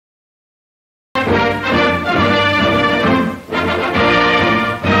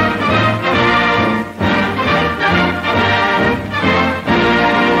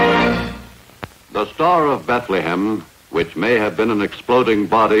The Star of Bethlehem, which may have been an exploding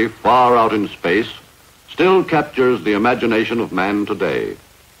body far out in space, still captures the imagination of man today.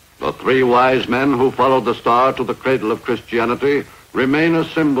 The three wise men who followed the star to the cradle of Christianity remain a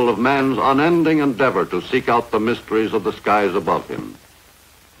symbol of man's unending endeavor to seek out the mysteries of the skies above him.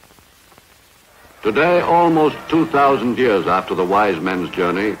 Today, almost 2,000 years after the wise men's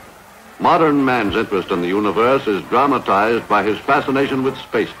journey, modern man's interest in the universe is dramatized by his fascination with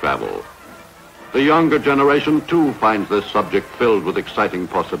space travel. The younger generation, too, finds this subject filled with exciting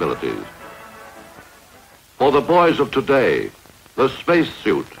possibilities. For the boys of today, the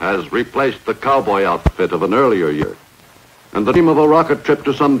spacesuit has replaced the cowboy outfit of an earlier year, and the dream of a rocket trip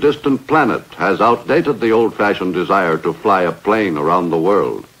to some distant planet has outdated the old-fashioned desire to fly a plane around the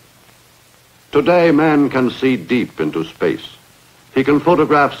world. Today, man can see deep into space. He can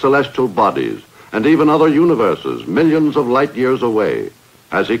photograph celestial bodies and even other universes millions of light years away,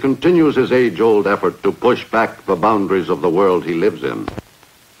 as he continues his age-old effort to push back the boundaries of the world he lives in.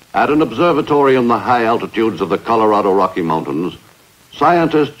 At an observatory in the high altitudes of the Colorado Rocky Mountains,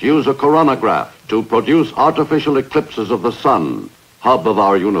 scientists use a coronagraph to produce artificial eclipses of the sun, hub of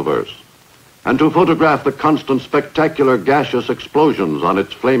our universe, and to photograph the constant spectacular gaseous explosions on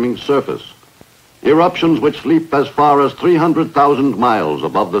its flaming surface, eruptions which leap as far as 300,000 miles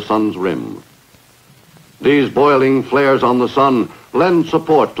above the sun's rim. These boiling flares on the sun lend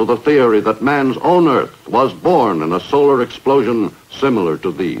support to the theory that man's own Earth was born in a solar explosion similar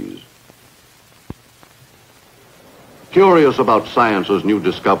to these. Curious about science's new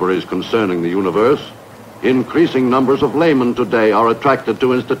discoveries concerning the universe, increasing numbers of laymen today are attracted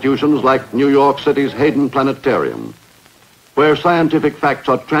to institutions like New York City's Hayden Planetarium, where scientific facts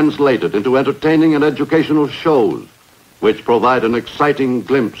are translated into entertaining and educational shows, which provide an exciting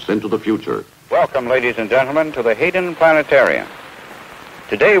glimpse into the future. Welcome, ladies and gentlemen, to the Hayden Planetarium.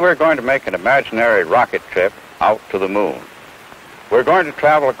 Today we're going to make an imaginary rocket trip out to the moon. We're going to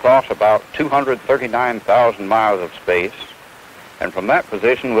travel across about 239,000 miles of space, and from that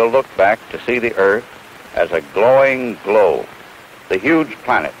position we'll look back to see the Earth as a glowing globe, the huge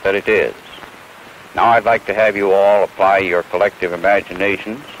planet that it is. Now I'd like to have you all apply your collective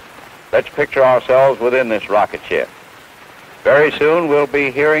imaginations. Let's picture ourselves within this rocket ship. Very soon we'll be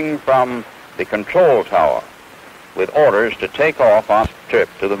hearing from the control tower with orders to take off on a trip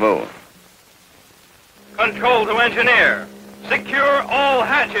to the moon. Control to engineer. Secure all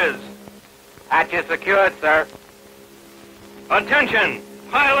hatches. Hatches secured, sir. Attention,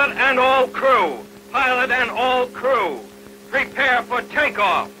 pilot and all crew. Pilot and all crew. Prepare for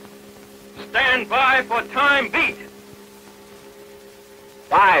takeoff. Stand by for time beat.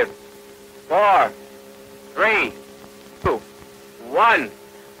 5, 4, 3, 2, 1,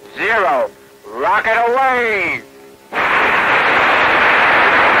 0. Rocket away!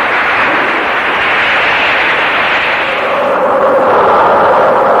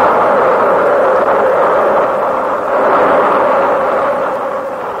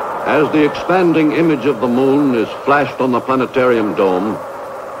 As the expanding image of the moon is flashed on the planetarium dome,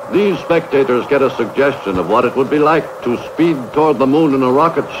 these spectators get a suggestion of what it would be like to speed toward the moon in a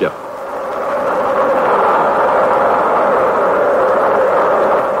rocket ship.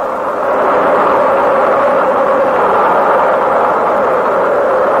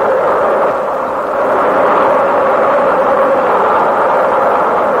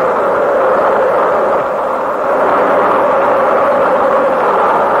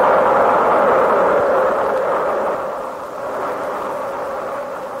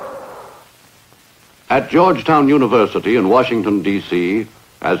 At Georgetown University in Washington, D.C.,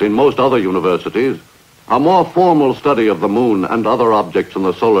 as in most other universities, a more formal study of the moon and other objects in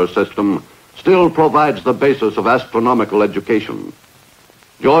the solar system still provides the basis of astronomical education.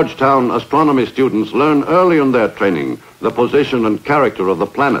 Georgetown astronomy students learn early in their training the position and character of the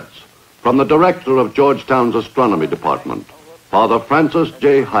planets from the director of Georgetown's astronomy department, Father Francis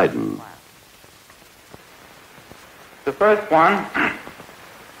J. Hayden. The first one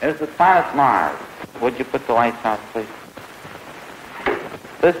is the planet Mars. Would you put the lights out, please?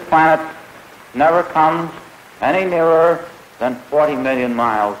 This planet never comes any nearer than 40 million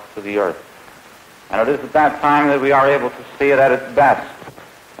miles to the Earth. And it is at that time that we are able to see it at its best.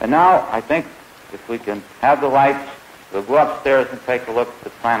 And now, I think, if we can have the lights, we'll go upstairs and take a look at the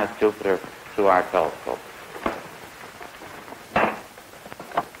planet Jupiter through our telescope.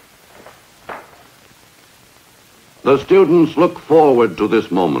 The students look forward to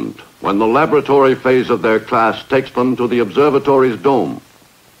this moment when the laboratory phase of their class takes them to the observatory's dome.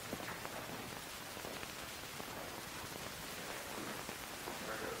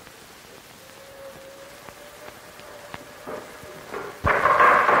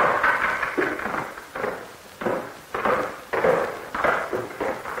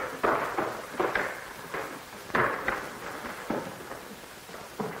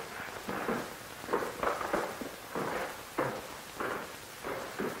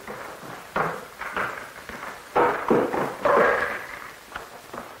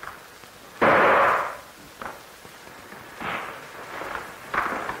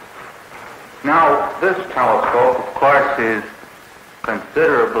 This telescope, of course, is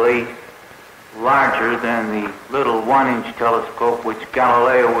considerably larger than the little 1-inch telescope which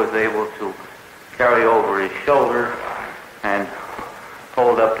Galileo was able to carry over his shoulder and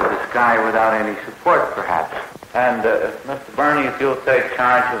hold up to the sky without any support, perhaps. And Mr. Burney, if you'll take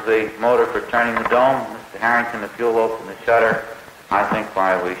charge of the motor for turning the dome, Mr. Harrington, if you'll open the shutter, I think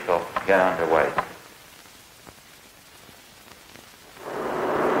why we shall get underway.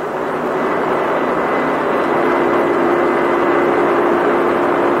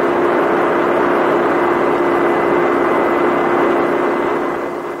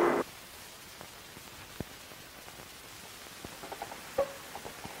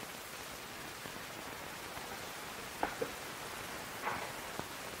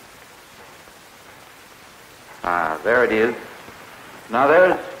 There it is. Now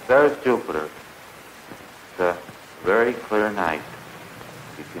there's Jupiter. It's a very clear night.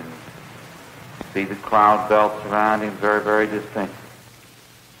 You can see the cloud belts around him very, very distinct.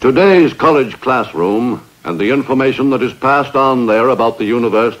 Today's college classroom and the information that is passed on there about the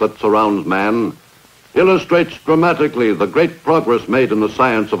universe that surrounds man illustrates dramatically the great progress made in the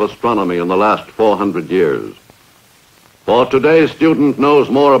science of astronomy in the last 400 years. For today's student knows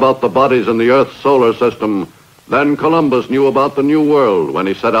more about the bodies in the Earth's solar system than Columbus knew about the New World when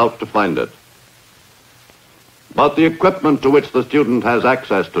he set out to find it. But the equipment to which the student has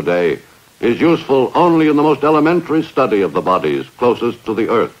access today is useful only in the most elementary study of the bodies closest to the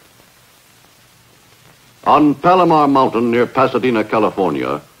Earth. On Palomar Mountain near Pasadena,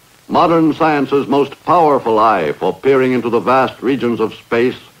 California, modern science's most powerful eye for peering into the vast regions of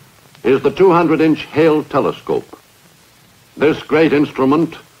space is the 200-inch Hale telescope. This great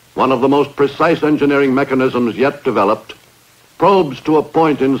instrument, one of the most precise engineering mechanisms yet developed, probes to a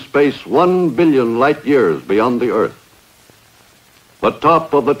point in space 1 billion light years beyond the Earth. The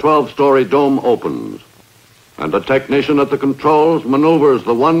top of the 12-story dome opens, and a technician at the controls maneuvers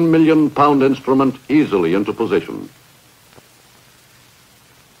the 1 million-pound instrument easily into position.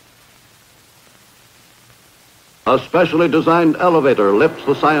 A specially designed elevator lifts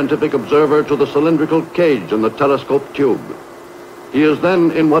the scientific observer to the cylindrical cage in the telescope tube. He is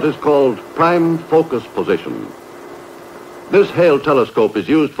then in what is called prime focus position. This Hale telescope is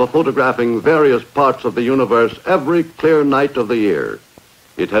used for photographing various parts of the universe every clear night of the year.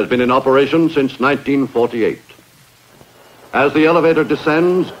 It has been in operation since 1948. As the elevator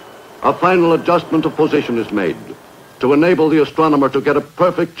descends, a final adjustment of position is made to enable the astronomer to get a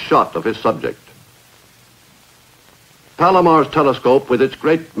perfect shot of his subject. Palomar's telescope, with its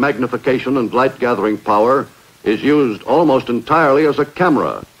great magnification and light-gathering power, is used almost entirely as a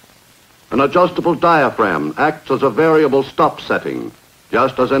camera. An adjustable diaphragm acts as a variable stop setting,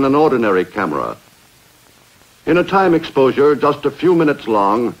 just as in an ordinary camera. In a time exposure just a few minutes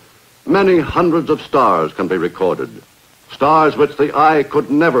long, many hundreds of stars can be recorded, stars which the eye could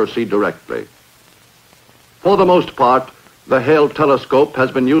never see directly. For the most part, the Hale telescope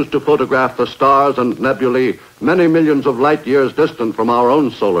has been used to photograph the stars and nebulae many millions of light years distant from our own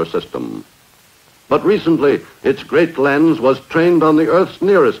solar system. But recently, its great lens was trained on the Earth's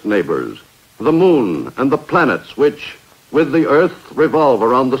nearest neighbors, the moon and the planets which, with the Earth, revolve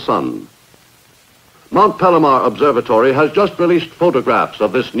around the sun. Mount Palomar Observatory has just released photographs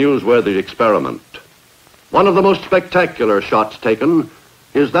of this newsworthy experiment. One of the most spectacular shots taken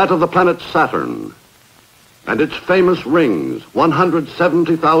is that of the planet Saturn and its famous rings,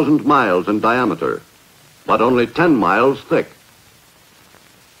 170,000 miles in diameter, but only 10 miles thick.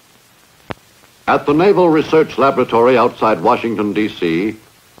 At the Naval Research Laboratory outside Washington, D.C.,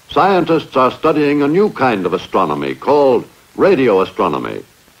 scientists are studying a new kind of astronomy called radio astronomy.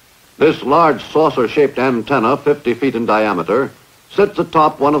 This large saucer-shaped antenna, 50 feet in diameter, sits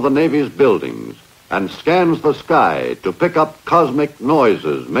atop one of the Navy's buildings and scans the sky to pick up cosmic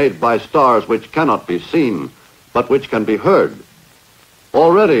noises made by stars which cannot be seen, but which can be heard.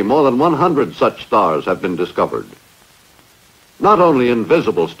 Already, more than 100 such stars have been discovered. Not only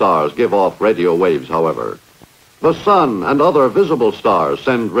invisible stars give off radio waves, however. The sun and other visible stars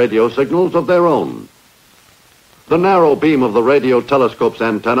send radio signals of their own. The narrow beam of the radio telescope's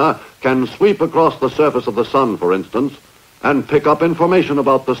antenna can sweep across the surface of the sun, for instance, and pick up information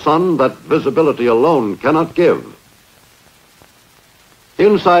about the sun that visibility alone cannot give.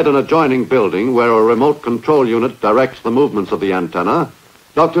 Inside an adjoining building where a remote control unit directs the movements of the antenna,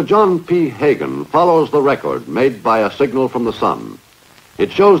 Dr. John P. Hagen follows the record made by a signal from the sun. It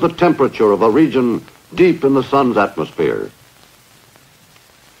shows the temperature of a region deep in the sun's atmosphere.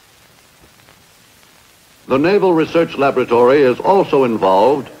 The Naval Research Laboratory is also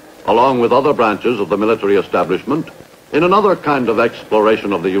involved, along with other branches of the military establishment, in another kind of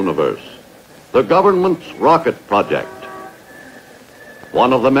exploration of the universe. the government's rocket project.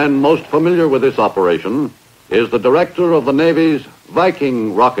 One of the men most familiar with this operation is the director of the Navy's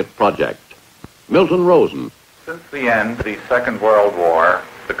Viking rocket project, Milton Rosen. Since the end of the Second World War,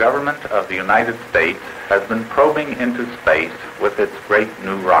 the government of the United States has been probing into space with its great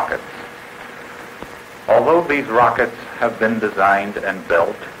new rockets. Although these rockets have been designed and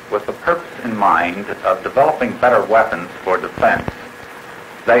built with the purpose in mind of developing better weapons for defense,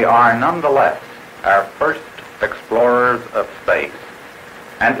 they are nonetheless our first explorers of space.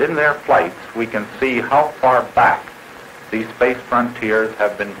 And in their flights, we can see how far back these space frontiers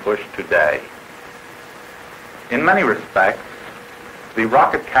have been pushed today. In many respects, the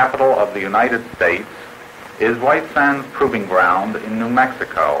rocket capital of the United States is White Sands Proving Ground in New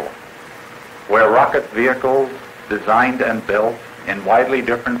Mexico, where rocket vehicles designed and built in widely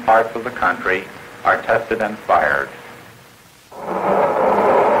different parts of the country are tested and fired.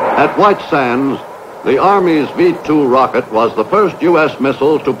 At White Sands, the Army's V-2 rocket was the first U.S.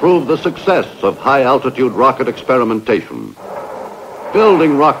 missile to prove the success of high-altitude rocket experimentation.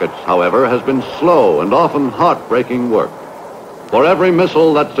 Building rockets, however, has been slow and often heartbreaking work. For every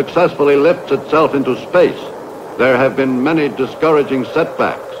missile that successfully lifts itself into space, there have been many discouraging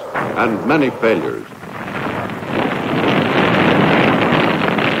setbacks and many failures.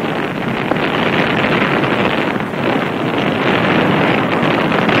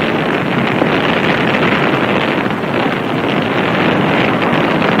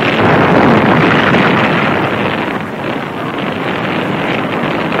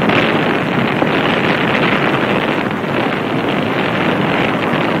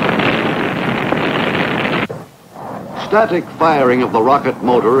 Static firing of the rocket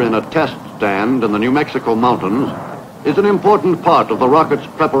motor in a test stand in the New Mexico mountains is an important part of the rocket's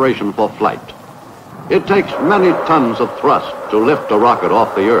preparation for flight. It takes many tons of thrust to lift a rocket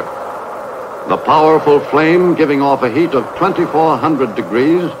off the Earth. The powerful flame, giving off a heat of 2,400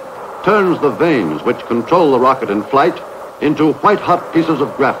 degrees, turns the vanes which control the rocket in flight into white-hot pieces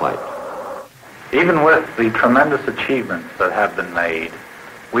of graphite. Even with the tremendous achievements that have been made,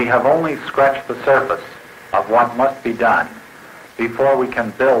 we have only scratched the surface of what must be done before we can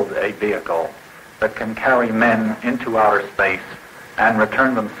build a vehicle that can carry men into outer space and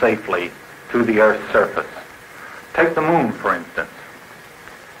return them safely to the Earth's surface. Take the moon, for instance.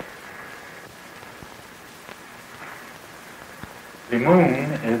 The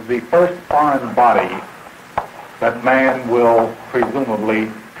moon is the first foreign body that man will presumably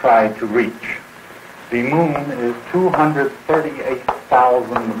try to reach. The moon is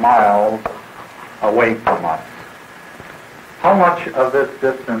 238,000 miles away from us. How much of this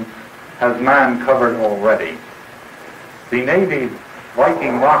distance has man covered already? The Navy's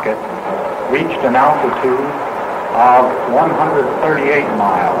Viking rocket reached an altitude of 138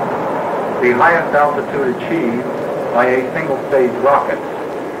 miles, the highest altitude achieved by a single-stage rocket.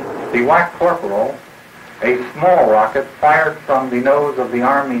 The Wac Corporal, a small rocket fired from the nose of the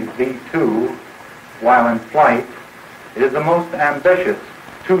Army's V-2 while in flight, is the most ambitious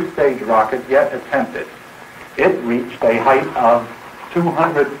two-stage rocket yet attempted. It reached a height of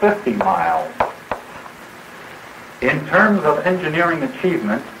 250 miles. In terms of engineering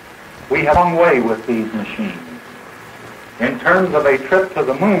achievement, we have a long way with these machines. In terms of a trip to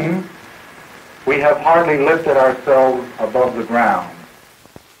the moon, we have hardly lifted ourselves above the ground.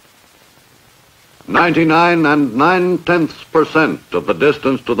 99 9/10% of the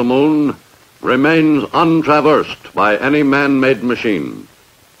distance to the moon remains untraversed by any man-made machine.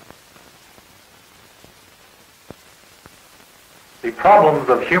 The problems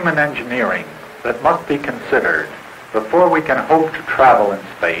of human engineering that must be considered before we can hope to travel in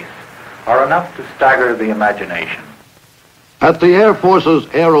space are enough to stagger the imagination. At the Air Force's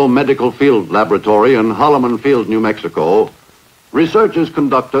Aeromedical Field Laboratory in Holloman Field, New Mexico, research is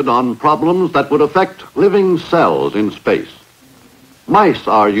conducted on problems that would affect living cells in space. Mice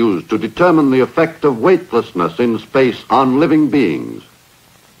are used to determine the effect of weightlessness in space on living beings.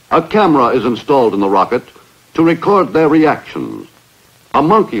 A camera is installed in the rocket to record their reactions. A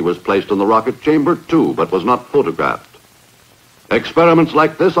monkey was placed in the rocket chamber too, but was not photographed. Experiments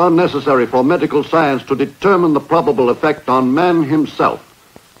like this are necessary for medical science to determine the probable effect on man himself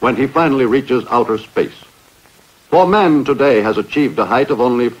when he finally reaches outer space. For man today has achieved a height of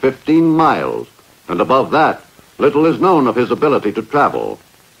only 15 miles, and above that, little is known of his ability to travel.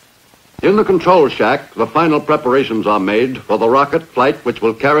 In the control shack, the final preparations are made for the rocket flight which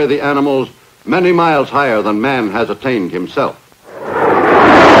will carry the animals many miles higher than man has attained himself.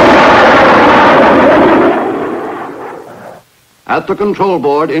 At the control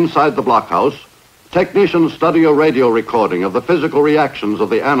board inside the blockhouse, technicians study a radio recording of the physical reactions of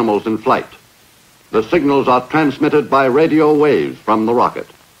the animals in flight. The signals are transmitted by radio waves from the rocket.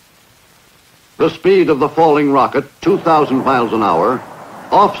 The speed of the falling rocket, 2,000 miles an hour,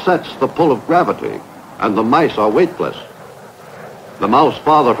 offsets the pull of gravity, and the mice are weightless. The mouse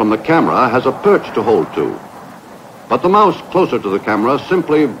farther from the camera has a perch to hold to, but the mouse closer to the camera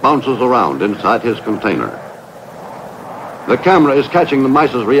simply bounces around inside his container. The camera is catching the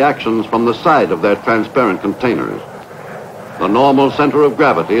mice's reactions from the side of their transparent containers. The normal center of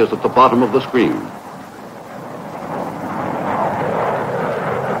gravity is at the bottom of the screen.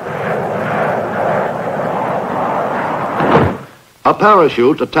 A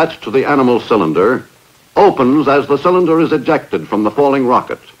parachute attached to the animal's cylinder opens as the cylinder is ejected from the falling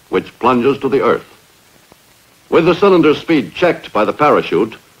rocket, which plunges to the earth. With the cylinder's speed checked by the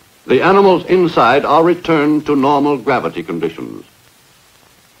parachute, the animals inside are returned to normal gravity conditions.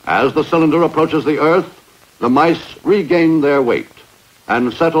 As the cylinder approaches the earth, the mice regain their weight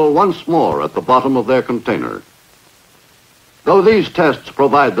and settle once more at the bottom of their container. Though these tests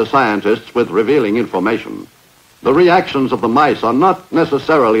provide the scientists with revealing information, the reactions of the mice are not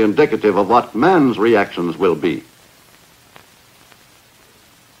necessarily indicative of what man's reactions will be.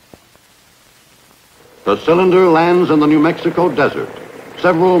 The cylinder lands in the New Mexico desert,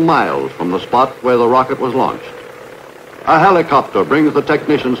 several miles from the spot where the rocket was launched. A helicopter brings the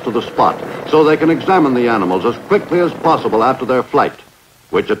technicians to the spot so they can examine the animals as quickly as possible after their flight,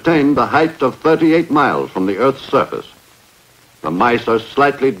 which attained the height of 38 miles from the Earth's surface. The mice are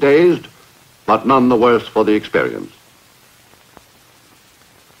slightly dazed, but none the worse for the experience.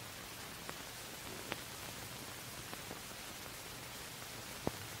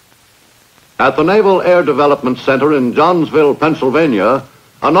 At the Naval Air Development Center in Johnsville, Pennsylvania,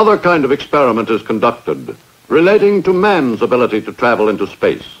 another kind of experiment is conducted relating to man's ability to travel into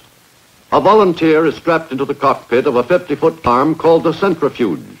space. A volunteer is strapped into the cockpit of a 50-foot arm called the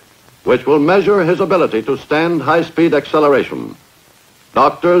centrifuge, which will measure his ability to stand high-speed acceleration.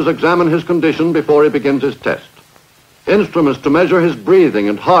 Doctors examine his condition before he begins his test. Instruments to measure his breathing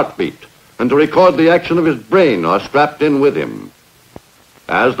and heartbeat and to record the action of his brain are strapped in with him.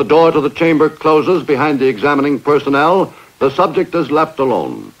 As the door to the chamber closes behind the examining personnel, the subject is left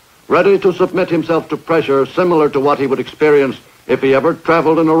alone, ready to submit himself to pressure similar to what he would experience if he ever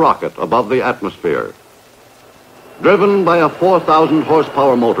traveled in a rocket above the atmosphere. Driven by a 4,000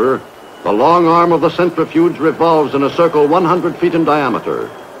 horsepower motor, the long arm of the centrifuge revolves in a circle 100 feet in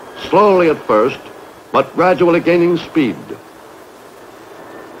diameter, slowly at first, but gradually gaining speed.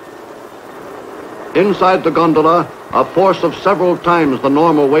 Inside the gondola, a force of several times the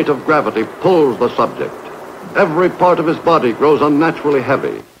normal weight of gravity pulls the subject. Every part of his body grows unnaturally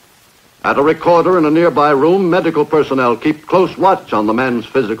heavy. At a recorder in a nearby room, medical personnel keep close watch on the man's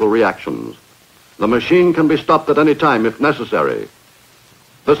physical reactions. The machine can be stopped at any time if necessary.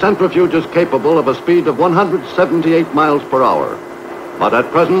 The centrifuge is capable of a speed of 178 miles per hour, but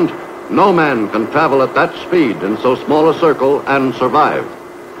at present, no man can travel at that speed in so small a circle and survive.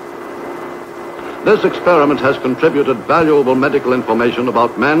 This experiment has contributed valuable medical information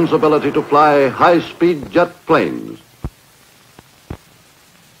about man's ability to fly high-speed jet planes.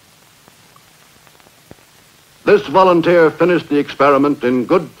 This volunteer finished the experiment in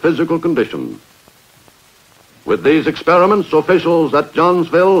good physical condition. With these experiments, officials at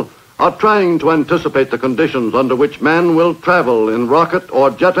Johnsville are trying to anticipate the conditions under which man will travel in rocket or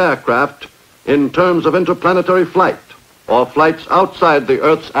jet aircraft in terms of interplanetary flight or flights outside the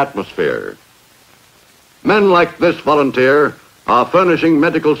Earth's atmosphere. Men like this volunteer are furnishing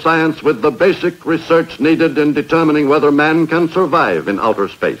medical science with the basic research needed in determining whether man can survive in outer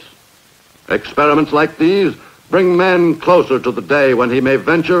space. Experiments like these bring man closer to the day when he may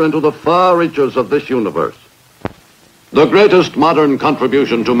venture into the far reaches of this universe. The greatest modern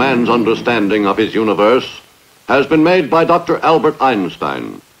contribution to man's understanding of his universe has been made by Dr. Albert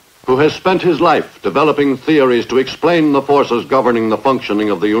Einstein, who has spent his life developing theories to explain the forces governing the functioning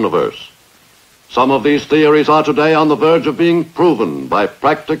of the universe. Some of these theories are today on the verge of being proven by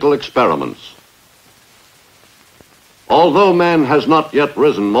practical experiments. Although man has not yet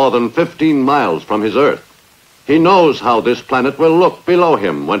risen more than 15 miles from his Earth, he knows how this planet will look below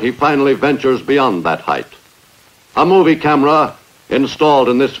him when he finally ventures beyond that height. A movie camera installed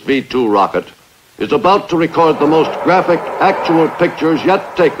in this V-2 rocket is about to record the most graphic actual pictures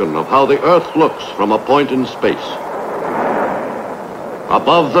yet taken of how the Earth looks from a point in space.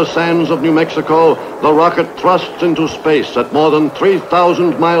 Above the sands of New Mexico, the rocket thrusts into space at more than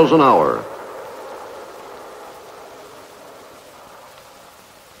 3,000 miles an hour.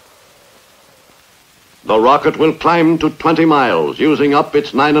 The rocket will climb to 20 miles, using up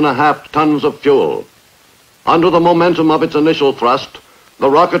its 9.5 tons of fuel. Under the momentum of its initial thrust, the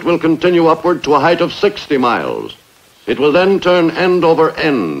rocket will continue upward to a height of 60 miles. It will then turn end over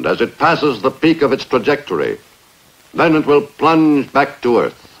end as it passes the peak of its trajectory. Then it will plunge back to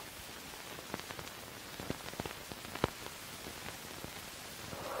Earth.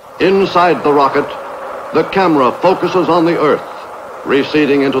 Inside the rocket, the camera focuses on the Earth,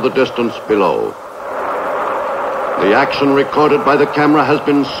 receding into the distance below. The action recorded by the camera has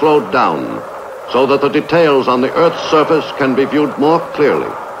been slowed down so that the details on the Earth's surface can be viewed more clearly.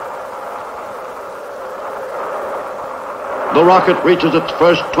 The rocket reaches its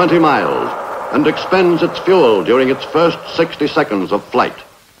first 20 miles and expends its fuel during its first 60 seconds of flight.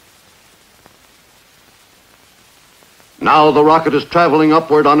 Now the rocket is traveling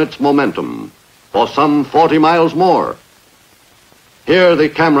upward on its momentum for some 40 miles more. Here the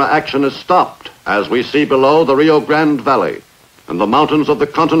camera action is stopped as we see below the Rio Grande Valley and the mountains of the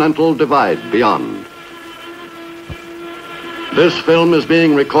Continental Divide beyond. This film is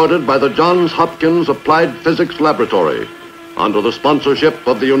being recorded by the Johns Hopkins Applied Physics Laboratory under the sponsorship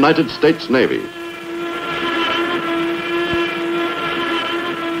of the United States Navy.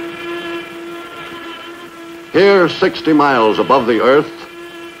 Here, 60 miles above the Earth,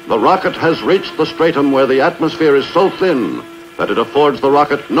 the rocket has reached the stratum where the atmosphere is so thin that it affords the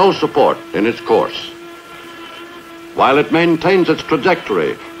rocket no support in its course. While it maintains its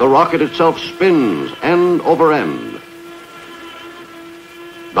trajectory, the rocket itself spins end over end.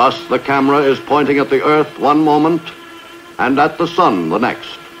 Thus, the camera is pointing at the Earth one moment and at the sun the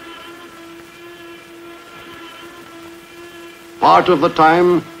next. Part of the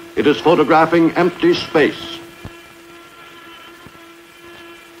time, it is photographing empty space.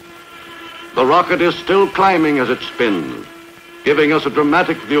 The rocket is still climbing as it spins, giving us a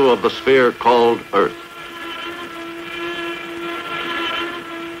dramatic view of the sphere called Earth.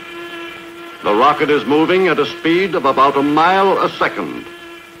 The rocket is moving at a speed of about a mile a second.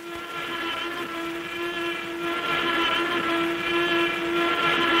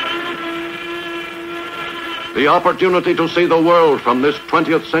 The opportunity to see the world from this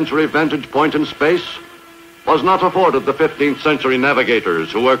 20th century vantage point in space was not afforded the 15th century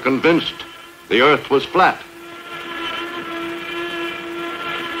navigators who were convinced the Earth was flat.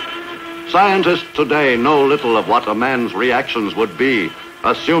 Scientists today know little of what a man's reactions would be,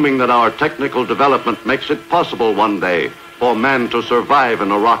 assuming that our technical development makes it possible one day for man to survive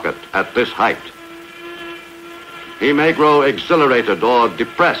in a rocket at this height. He may grow exhilarated or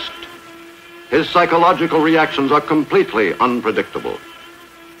depressed. His psychological reactions are completely unpredictable.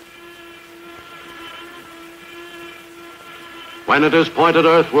 When it is pointed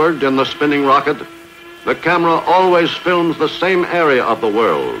earthward in the spinning rocket, the camera always films the same area of the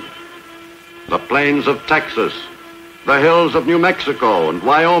world. The plains of Texas, the hills of New Mexico and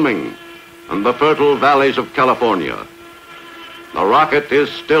Wyoming, and the fertile valleys of California. The rocket is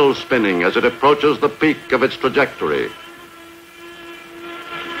still spinning as it approaches the peak of its trajectory.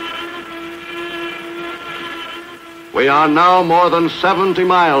 We are now more than 70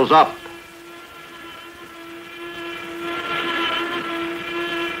 miles up.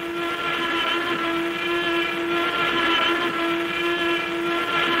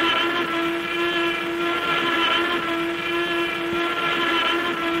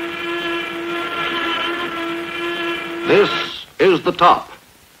 This is the top,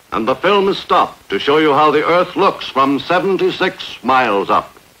 and the film is stopped to show you how the Earth looks from 76 miles up.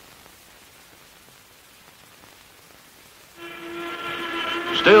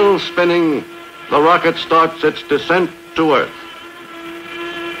 Still spinning, the rocket starts its descent to Earth.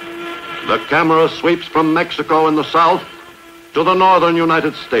 The camera sweeps from Mexico in the south to the northern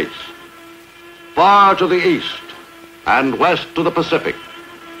United States, far to the east and west to the Pacific.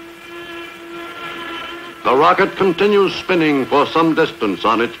 The rocket continues spinning for some distance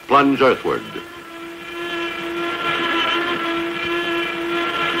on its plunge earthward.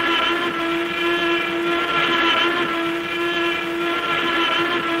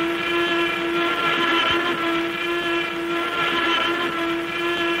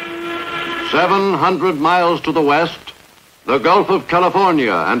 "700 miles to the west, the Gulf of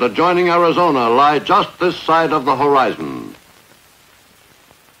California and adjoining Arizona lie just this side of the horizon.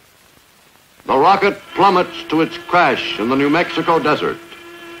 The rocket plummets to its crash in the New Mexico desert.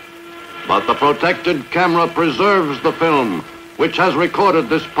 But the protected camera preserves the film which has recorded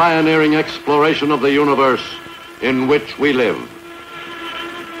this pioneering exploration of the universe in which we live.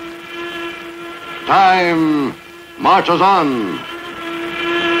 Time marches on.